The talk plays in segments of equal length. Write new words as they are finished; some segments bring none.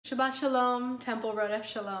Shabbat Shalom, Temple Rodef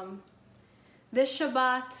Shalom. This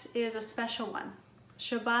Shabbat is a special one.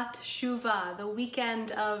 Shabbat Shuvah, the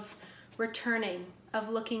weekend of returning, of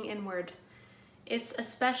looking inward. It's a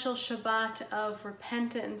special Shabbat of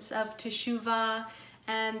repentance, of teshuvah,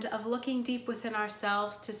 and of looking deep within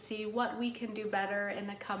ourselves to see what we can do better in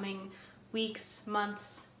the coming weeks,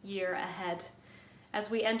 months, year ahead.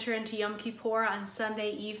 As we enter into Yom Kippur on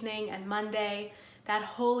Sunday evening and Monday, that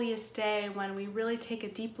holiest day when we really take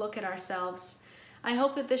a deep look at ourselves, I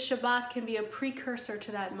hope that this Shabbat can be a precursor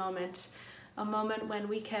to that moment, a moment when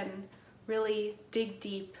we can really dig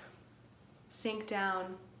deep, sink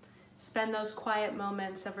down, spend those quiet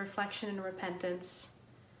moments of reflection and repentance.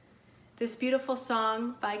 This beautiful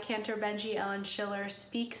song by Cantor, Benjie, and Schiller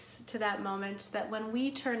speaks to that moment, that when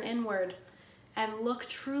we turn inward and look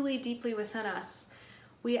truly deeply within us,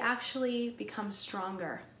 we actually become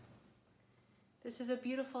stronger. This is a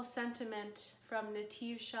beautiful sentiment from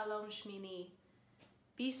Nativ Shalom Shmini.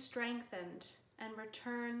 Be strengthened and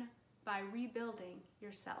return by rebuilding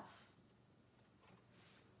yourself.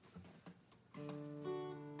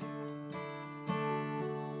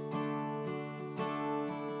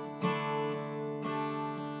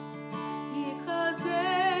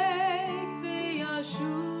 Yitchazek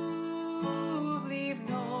v'yashuv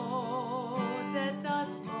livnot et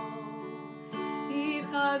atzmo.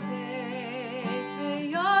 Yitchazek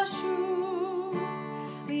v'yashuv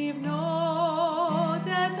livnot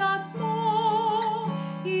et atzmo.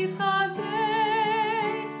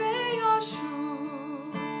 Yitchazek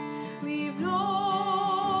v'yashuv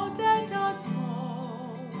livnot et atzmo.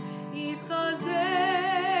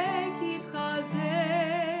 Yitchazek,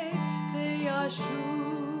 yitchazek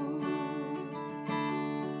v'yashuv.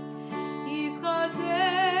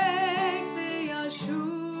 Yitchazek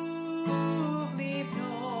v'yashuv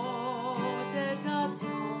livnot et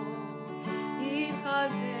atzmo.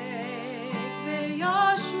 Yitchazek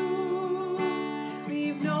v'yashuv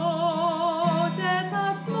livnot et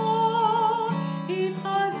atzmo.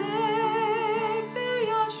 Yitchazek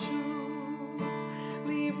v'yashuv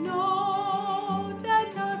livnot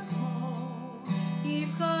et atzmo.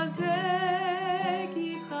 Yitchazek,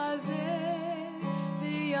 yitchazek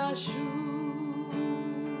v'yashuv.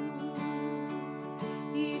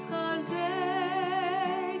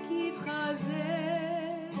 Yitchazek,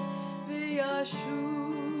 yitchazek v'yashuv.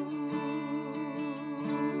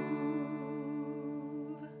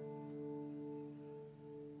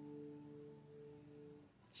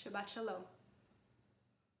 Shabbat Shalom.